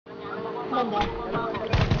banda.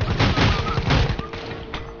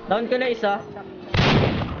 Down ko na isa.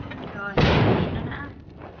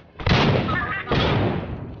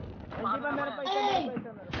 Hindi ba meron pa isa?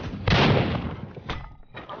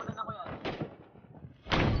 Pawalan ako yan.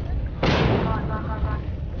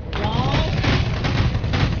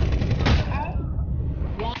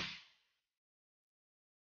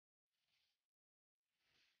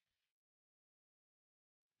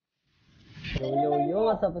 Yo,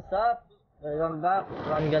 what's up, what's up? Welcome back.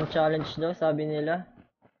 Run gun challenge daw, sabi nila.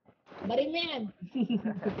 Barin mo yan.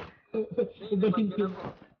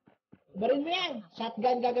 Barin mo yan.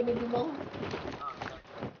 Shotgun gagamitin mo.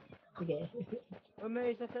 Sige. O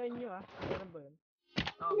may isa sa inyo ah. Meron ba yun?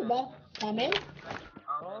 Ano ba? Sa amin?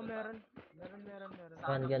 Oo, meron. Meron.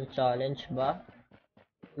 Run gun challenge ba?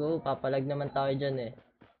 Go, papalag naman tayo dyan eh.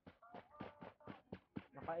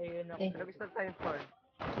 Naka-AN ako. Eh. Nag-start tayo for.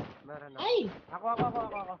 Meron ako. Ay! Ako.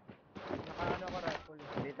 Naka-ano ko rifle.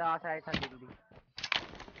 Dito ako sa isang building.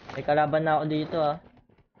 May kalaban na ako dito ah.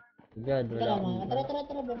 God, wala Tara akong... mga. Tara.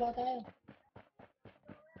 Baba tayo.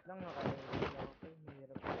 Lang naka-AN ako.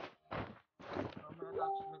 Mahirap. May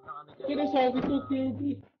attachment ng ano dyan. Sinasabi ko,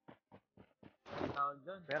 Kedi. Tawag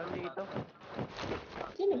dyan. Pero dito.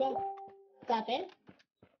 Sino ba? Sa atin?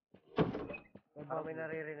 Parang may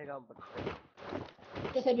naririnig akong patok.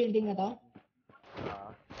 Ito sa building na to?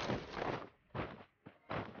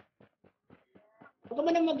 Huwag ka mo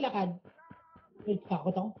nang maglakad. Wait,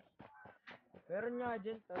 takot ako. Meron nga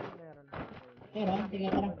dyan. Sorry, meron. Pero, sige,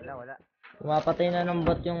 tara. Wala. Pumapatay na ng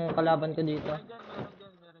bot yung kalaban ko dito. Meron dyan.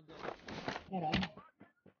 Pero,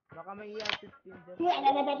 Baka may ER-15 dyan. ayun,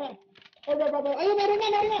 meron na. Ayun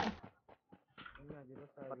nga, di ba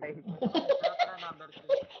sorry. Patay.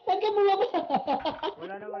 Saan ka mo ako?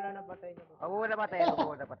 Wala na patay na. Ako muna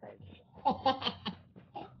patay.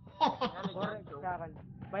 Correct sa akin.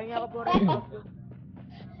 Pahinga ko po rin.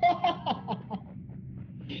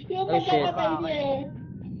 Yung Oh, shit. pagkakatay niya eh.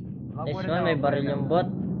 Nice one, may baril yung bot.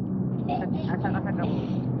 Asa ka mo?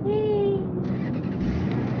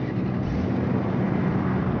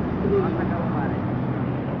 Asa ka mo pare?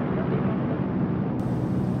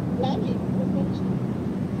 Lani.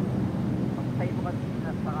 Pagtay mo kasi sa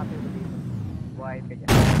kasi dito. Buhayin ka dyan.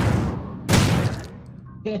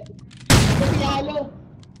 May yalo.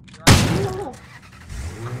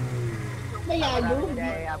 May yalo?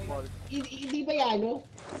 Jay Apple. Hindi ba yalo?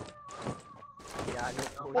 Yalo.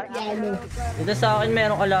 Ba't yalo? Dito sa akin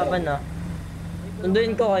mayroong kalaban ah.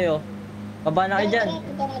 Sunduin ko kayo. Baba na kayo dyan.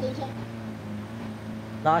 Punta natin siya.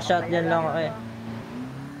 Naka-shotgun lang ako eh.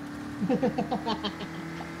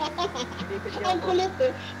 Ang kulit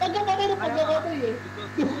eh. Pagkakamaroon pagkakatay eh.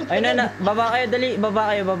 Ayun na, baba kayo, dali. Baba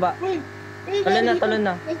kayo, baba. Uy! Talon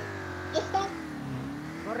na. Basta.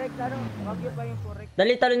 Correct, ano? Wagyo pa yung correct.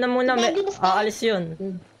 Dali, talon na muna. Aalis yun.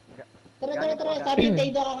 Tara. Sabi yung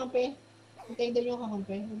Taydo kakampi. Yung Taydo nyo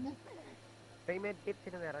kakampi. Huwag na. Payment kit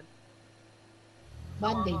sino meron?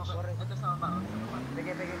 Bandage. Ito sa mama.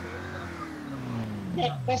 Sige. Hindi,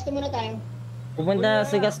 pwesto muna tayo. Pupunta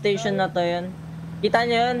sa gas station na to yun. Kita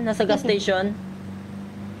nyo yun? Nasa gas station?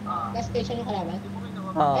 Gas station yung kalaban.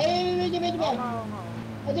 Oo. Medyo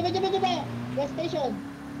ba? Gas station.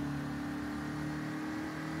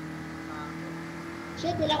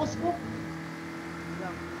 Shit, wala akong scoop.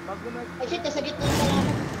 Bago mag... Ay shit, nasa gitna yung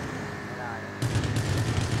kalaban. Wala.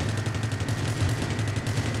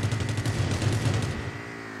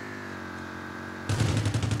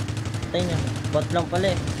 Patay nyo. Bot lang pala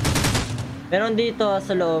eh. Meron dito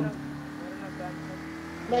sa loob. Meron na gunshot.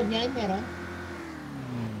 Blood niyan, meron.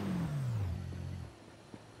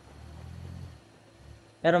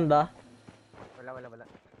 Meron ba? Wala.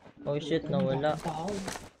 Oh shit, nawala. Tao.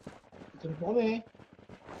 Ito po kami.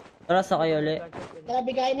 Tara, sakay uli. Tara,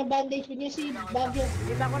 bigayin ng bandage niya si Bagyo.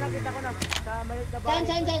 Kita ko na. Sa malit na bahay.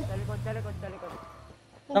 Saan? Sa likod.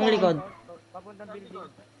 Ang likod. Papuntang building.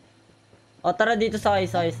 O tara dito, sakay.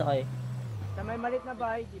 Sa may malit na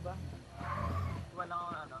bahay, di ba? Wala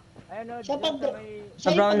akong ano. Ayun o, Siya dyan pag... sa may...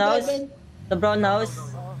 Sa brown house? Sa brown house?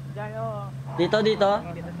 Oo, dyan oo. Dito. Dito sa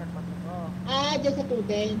Oo, Ah, dyan sa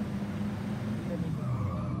Tuden. dito.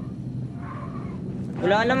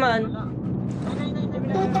 Wala naman.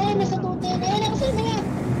 Tuten, nasa Tuten. Ayun ako sa'yo mga.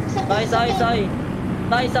 Sakay. Sakay.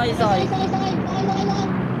 Ito na.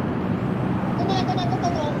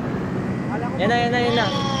 Alam ko Yan na.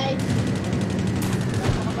 Bye.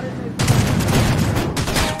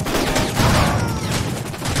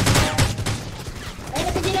 Ayun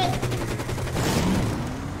na sa gilid.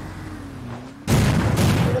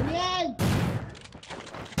 Tulog yan.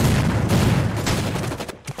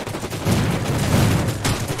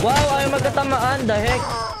 Wow, ayaw magkatamaan. The heck?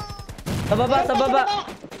 Sa baba, sa baba.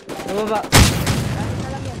 Sa baba. Dami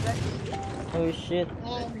na lang yan, guys. Oh shit.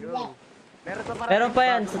 Ah, di ba? Meron pa Meron pa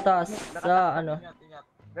yan sa taas. Sa ano.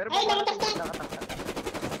 Meron Ay, pa nakataktak!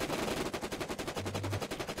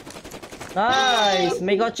 Nice!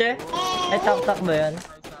 May kotse? Ay, tak-tak ba yan?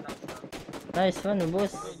 Nice one,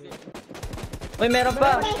 boss. Uy, meron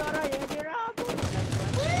pa! Tara, yan, dirabo.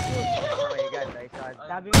 Oh my god, nice one.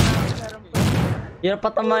 Sabi ko na, meron pa. Hirap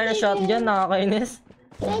patamahin ng shotgun, nakakainis.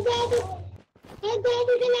 Ang dami! Ang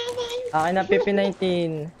dami kalaban! Akin na PP19.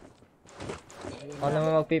 Ako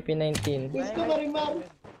naman mag PP19. Gusto ko marimar.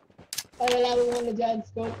 Ay, wala mo muna dyan.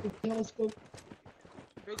 Scope. Yung scope.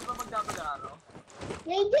 Pwede ba magdabagaro?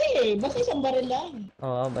 Pwede eh. Basta isang baril lang.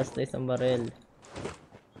 Oo, basta isang baril.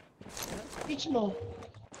 Pitch mo.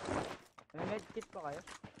 May medkit pa kayo?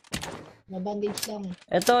 Na-bandage lang.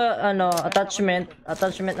 Ito, ano, attachment.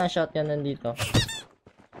 Attachment ng shotgun nandito.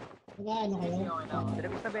 Magkano kayo? Okay na ako.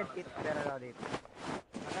 Dribble sa medkit, meron ako dito.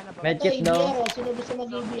 Akin na ba? Medkit Ito, daw. ABR, sino gusto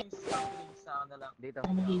mag-ABR? Please, sa akin na lang. Dito.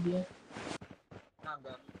 Ako mag-ABR.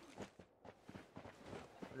 Number.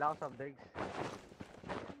 Wala ako soft drinks.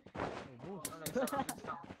 Ano, isa lang.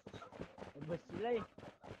 Ubus sila eh.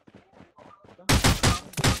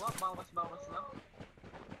 Bawas lang.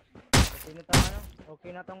 Okay na tama na.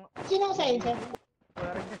 Okay na tong... Sino ang science?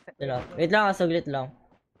 Sila. Wait lang, saglit lang.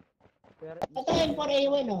 Ito yung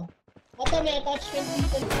 4A1 oh. Ito may attachment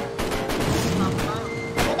dito.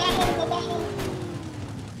 Babako!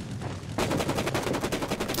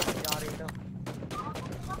 Hindi ako rito.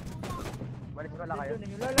 Balis pala kayo. Yun,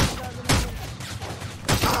 yung lalang sabi na yun.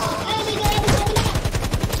 Ay, may grabe sa kabila!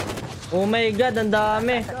 Oh my god, ang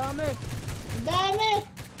dami. Dami! Ang dami!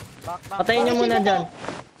 Back. Patayin nyo muna dyan.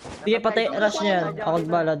 Sige, patay, rush nyo yan. Ako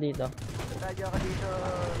bala dito. Radyo ka dito.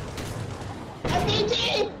 Ang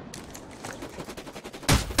DJ!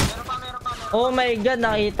 Meron pa. Oh my god,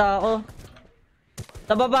 nakita ako.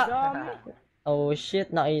 Sa baba. Dami! Oh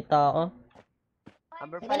shit, nakita ako.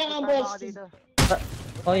 Number Teka 5 lang, ang ako boss. dito.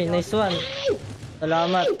 Oy, nice one.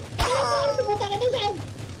 Salamat. Pumunta ka na saan?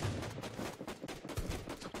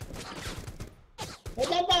 Wait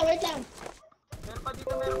lang. Meron pa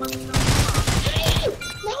dito. Ay!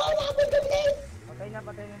 Naku, nakapag ka please! Patay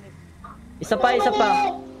na Nick. Isa pa. Ayoko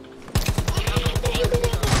na!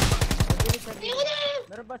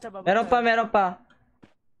 Meron pa sa baba. Meron pa.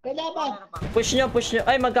 Wala pa. Push nyo.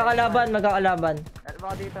 Ay, magkakalaban. Meron pa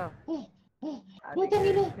ako dito.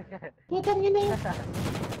 Putang ina.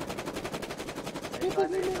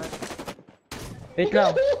 Wait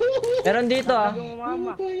lang. Meron dito ah. Yung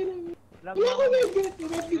mama. Wala ko medkit.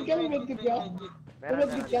 Medkit ka. Meron.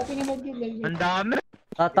 Tingin medkit. Ang dami.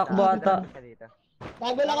 Tatakbo ata. Dito.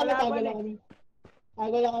 Tago lang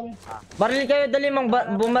kami. Baril kayo, dali mang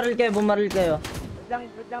bumaril kayo. Wait lang.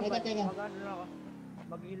 Teka. Mag-ano lang ako.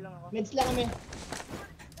 Mag-heal lang ako. Meds lang kami.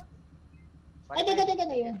 Ay, teka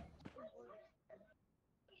na yun.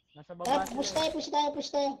 Nasa baba Push sila.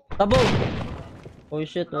 tayo. Tabog. Oh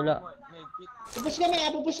shit, wala. Pupush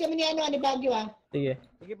kami ni ni Baguio ah. Sige.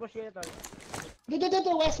 Sige, push kayo tol. Dito,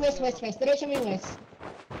 west. Diretso mo yung west.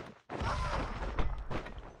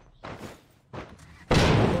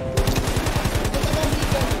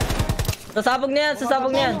 Sasabog na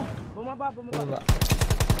yan. Bumaba. Baba.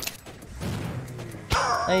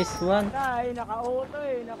 Nice one. Ay, naka-auto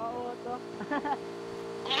eh. Naka-auto.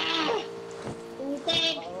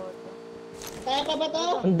 Putek! Naka-auto. Kaya pa ba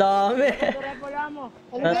to? Ang dami. Dire-pula mo.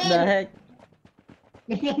 Ano What ba the yan? heck?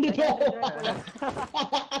 Nandito ako.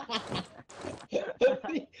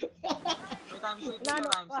 May times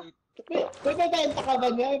 8. May bebenta ka ba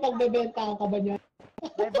niya? May pagbebenta ka ba niya?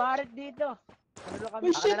 May barit dito. Ano lang kami?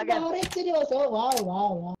 Oh shit, bakit? Seryoso?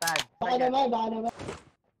 Wow. Tag. Baka naman.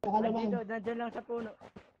 Dito, nandyan lang sa puno.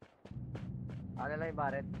 Ano lang yung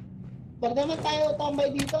baret? Pag naman tayo tambay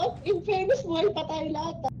dito, in fairness, buhay pa tayo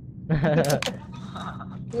lahat.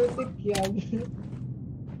 Putik yan.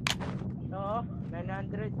 Oo,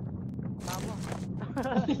 900. Tama.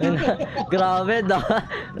 Grabe,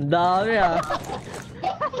 ang dami ah.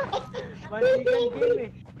 Mansigan game eh.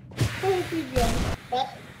 Putik yan.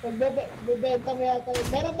 Magbebenta mo yata.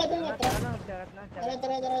 Meron pa doon, Tara na, sarap na.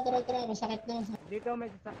 Tara. Masakit na. Dito may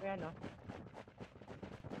sasakyan, no?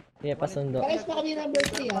 Sige, pasundo. Pares pa kami number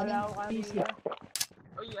 3 Wala ah. ako kami. Easy.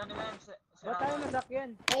 Uy, ano na yan? Ba't tayo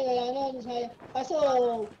masakyan? Ay, wala na. Sayang. Kaso,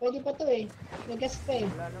 pwede pa to eh. Nag-gas pa eh.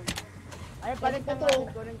 Wala na. Ay, palit pa na to. to.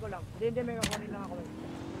 Kunin ko lang. Hindi, may kukunin lang ako.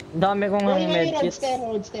 Ang dami kong Kunin kami medkits.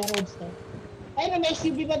 roadster. Ay, may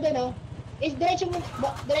SUV pa doon oh. Diretso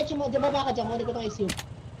mo. Baba ka dyan. Kunin ko itong SUV.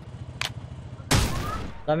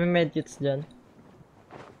 Dami medkits dyan.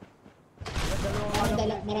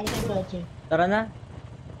 Marami tayong kotse. Tara na.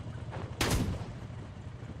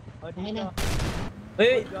 O, Okay na. dito.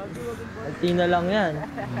 Uy! Gago, wag yung ball. Alti na lang yan.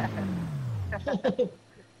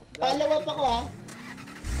 Follow up ako ah.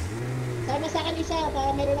 Sama sa akin isa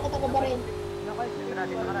para meron ako taga-baril. Nakay, Dito ka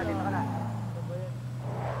na, dito ka na. Ano ba yan?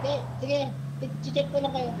 Okay, sige. Check ko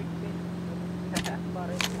lang kayo.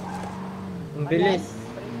 Pare. Ang bilis.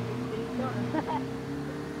 Sa akin yun.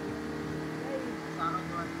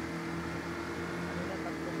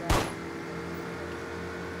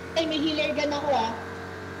 Ay, may healer gun ako ah.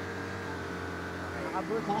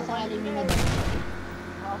 Nakaburst. Baka sakali may madami.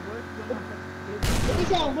 Nakaburst. Hindi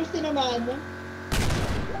siya, burst na naman.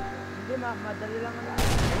 Hindi, madali lang ano.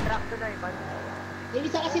 May track to na eh. Yung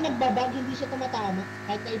isa kasi nagbabag, hindi siya tumatama.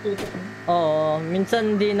 Kahit na itutok mo. Oo,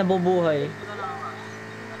 minsan hindi nabubuhay. Dito na lang ako.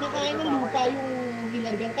 Nakain ng lupa yung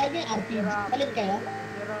healer gun. Kaya yung RPG. Palit kayo?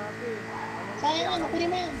 Therapy. Sayang ano, kunin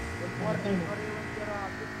mo yan.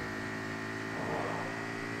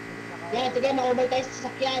 Yan, sige, ma-over tayo sa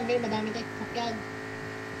sasakyan. Ganyan, madami tayo sa sasakyan.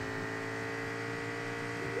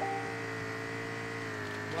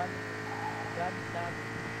 One. God, God.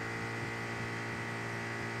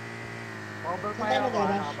 Overfire ako, Saan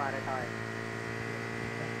tayo nakapare tayo.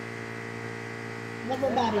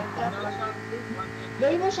 Magbabarit ka. Meron siya 180.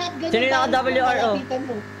 Gawin mo shotgun. Sino yung naka-WRO? Lapitan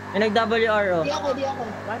mo. Yung nag-WRO. Di ako, di ako.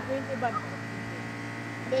 120 ban.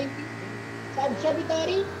 20. Sa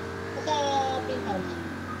observatory o sa penthouse?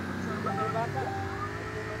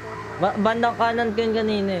 Bandang kanan ko yun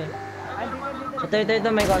kanina eh. Ah, dito. Ito,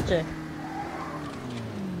 may kotse.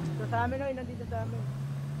 Ito sa amin, oy, nandito sa amin.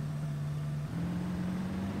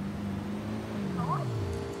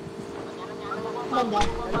 Banda.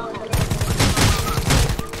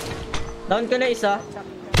 Down ko na isa.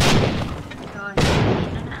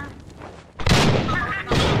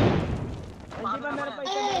 Ay, di ba meron pa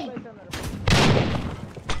isa, Ay! meron pa isa, meron pa.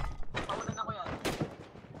 Paunan ako yan.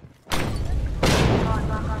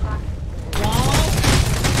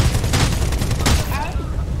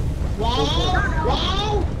 Wow!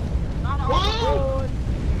 Wow! Wow!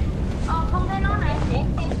 Oh, kung gano'n eh.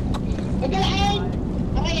 Magalain!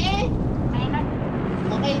 Okay eh?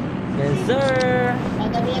 Okay. Yes sir!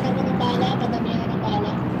 Padamihan ako ng bala, padamihan ako ng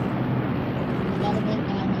bala. Lalo ba yung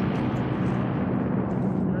kalaman?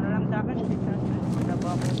 Ano na lang sa akin, 600. Madaba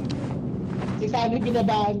ako. Si Sammy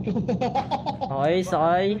binabaan ko. Okay,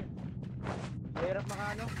 sakay. Mahirap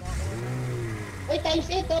makakuha. Uy, times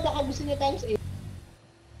 8 to. Baka gusto niyo times 8.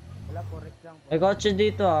 Wala, correct lang. May kotse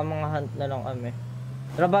dito ah, mga hunt na lang kami.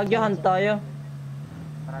 Tara Baguio, hunt tayo.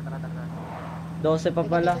 Tara. 12 pa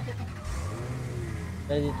pala.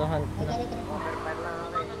 Kaya dito hunt na. Tara. Overfire lang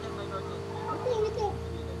ako eh.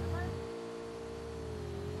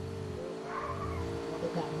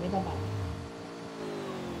 Wait lang. Wait lang pa.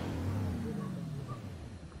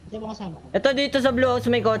 Hindi mo kasama ko. Ito dito sa Blue House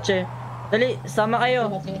may kotse. Dali, sama kayo.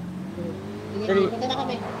 Sige. Sige, Dali. punta na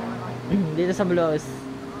kami. Dito sa Blue House.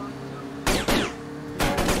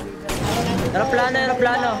 Aeroplano.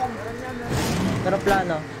 Aeroplano.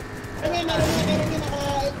 Aeroplano. Meron niya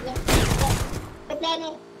aeroplano.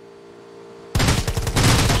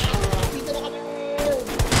 Dito na kami.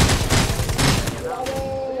 Bravo.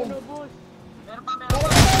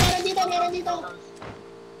 Meron dito.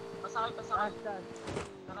 Pasakay.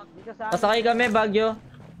 Dito sa amin. Pasakay kami, Baguio.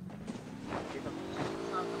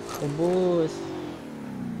 Ubus.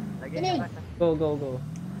 Ano yun? Go.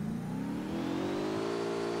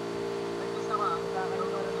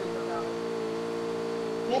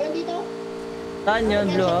 Meron dito. Saan yun,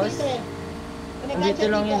 Blue House? Dito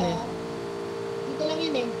lang yun eh. Dito lang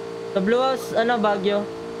yun eh. Sa Blue House, ano, Baguio?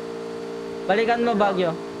 Balikan mo,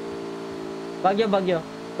 Baguio. Baguio.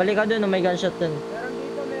 Balikan doon, may gunshot dun. Meron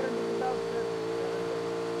dito sa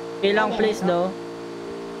outskirts. Ilang place daw?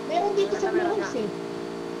 Meron dito sa Blue House eh.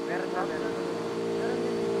 Meron na. Meron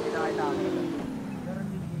din dito. Pinakita ako. Meron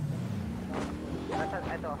din dito.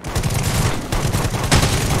 Ito.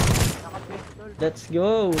 Naka-pistol. Let's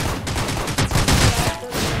go!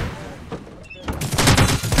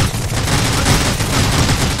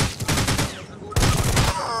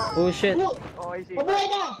 Oh shit! Oh, easy. Mabuhay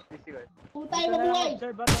ka! Easy, guys. Putay, mabuhay!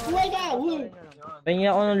 Buhay ka! Buhay! Pahingi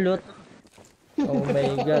ako ng loot. Oh my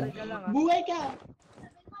god. Buhay ka!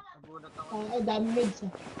 Nabulat ako. Ay, dami meds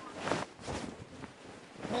ah.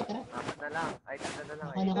 Tara. Apat na lang. Ay, tatlo na lang.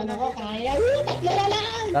 Ako, kaya. Woo! Tatlo na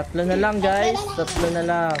lang! Tatlo na lang guys. Tatlo na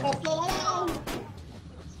lang. Tatlo na lang!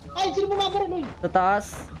 Ay, sino bumabara nun? Sa taas.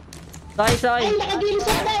 Sakay! Ay,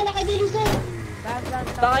 nakagilisod na! Nakagilisod!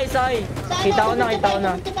 Sakay! Kita ko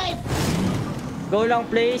na. Go lang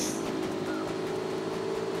place.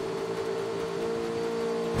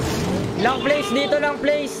 Lang place, dito lang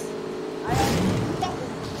place.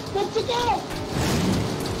 Kutsi ka!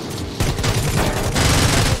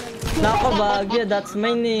 Nako, Baguio, that's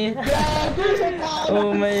mine eh. Gago, sa tao.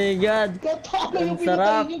 Oh my god. Katalo Ang yung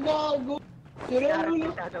sarap. pinatay niyo, gago. Tira ulo.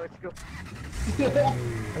 Shoutout ko.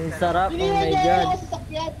 Ang sarap, oh Iniwan my niya god. ako sa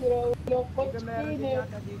sakyan. Tira ulo. Coach Meron din Queen, eh.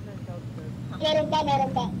 yata dito sa South Surf. Meron pa,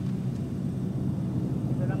 meron pa.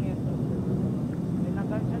 Ito lang yan, South Surf. May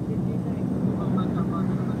nag-gunshot din dito eh.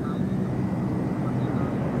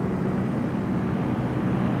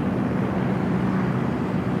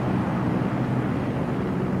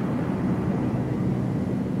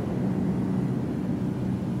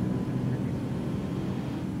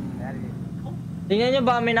 Tingnan nyo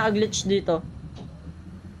ba may naka-glitch dito?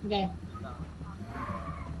 Okay.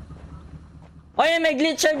 Oy, may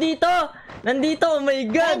glitcher dito! Nandito, oh my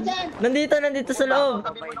god! Nandito sa loob.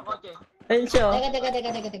 Tabi mo ng kotse. Ayun siya. Oh.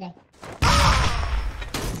 Teka.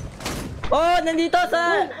 Oh, nandito sa...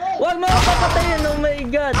 Huwag mo ako papatayin, oh my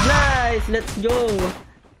god! Nice! Let's go!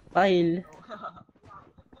 Pahil.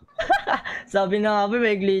 Sabi na nga ba,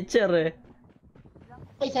 may glitcher eh.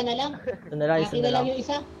 Isa na lang. Ito na lang, isa Akin na na lang lang. yung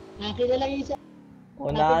isa. Akin na lang yung isa.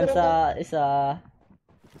 Unahan sa isa.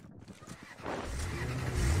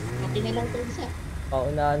 Akin na lang itong isa.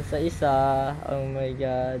 Paunahan sa isa. Oh my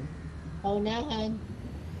god. Paunahan.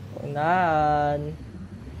 Unahan.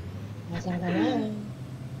 Nasaan ka na?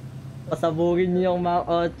 Pasabugin niyo yung mga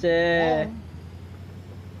kotse.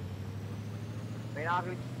 May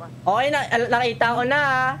nakaglitch pa. Okay na, nakita ko na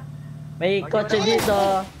ah. May kotse dito.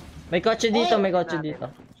 May kotse dito, may kotse dito.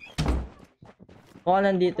 Mukhang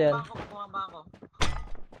nandito yan. Kuha ba ako?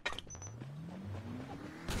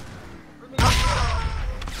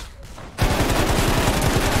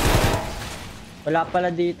 Wala pala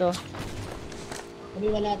dito. Sabi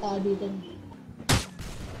wala tao dito.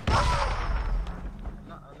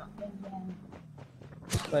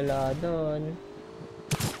 Wala doon.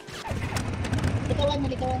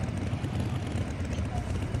 Likawan.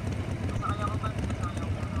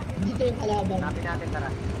 Dito yung kalaban. Hanapin natin, tara.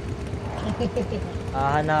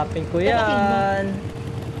 Hahanapin ko yan.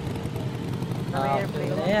 May Hanapin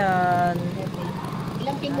airplane. na yan.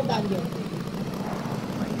 Ilang pin mo ba yun?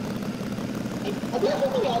 Ay, abi ako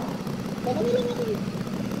ko yan. Dalawa lang ako yun.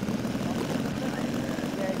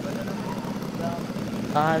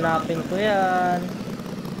 Hahanapin ko yan.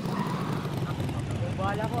 Yung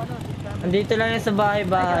bahala ko ano, system. Andito lang yan sa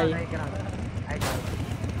bahay-bahay. Ay, ground.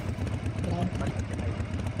 Yan.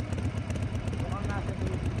 Mukhang nasa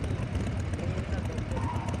dulo. Tingin na dulo.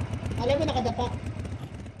 Alam mo nakadapa.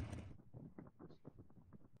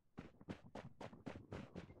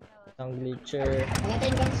 Ang glitcher. Wala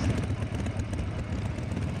tayong guns.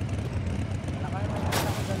 Wala kayo, may nakita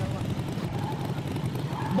ko dalawa.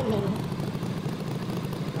 Dalawa.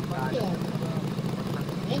 Yan.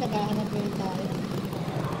 Eh, naghahanap ko yung tayo.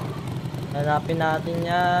 Hanapin natin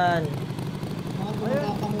yan. Mga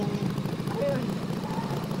gumagapang lang yan. Ayun.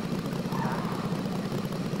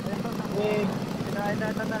 Wait.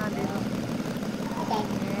 Ito na nandito. Saan?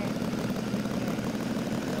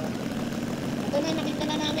 Ito na, nakita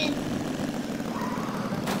na namin.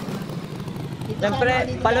 Dito Siyempre, sa-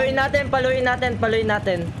 dito paluin sa- natin. Paloy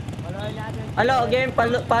natin. Alo, game,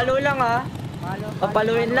 palo lang ah.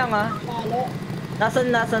 Papaluin lang ah. Palo.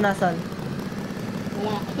 Nasaan?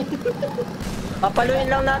 Wala. Papaluin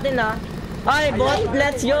lang natin ah. Ay, bot,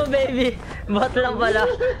 let's go baby. Bot lang pala.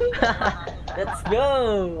 Let's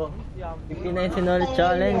go. PP19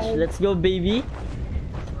 challenge. Let's go baby.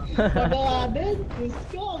 Magawa din. Diyos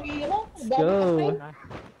ko, ang hirap. Let's go.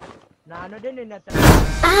 Na ano din eh, nasa...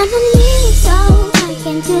 I'm a new soul, I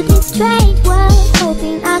came to this strange world,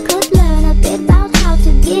 hoping I could learn a bit about how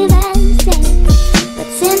to give and take. But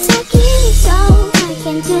since I came so, I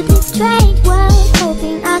came to this strange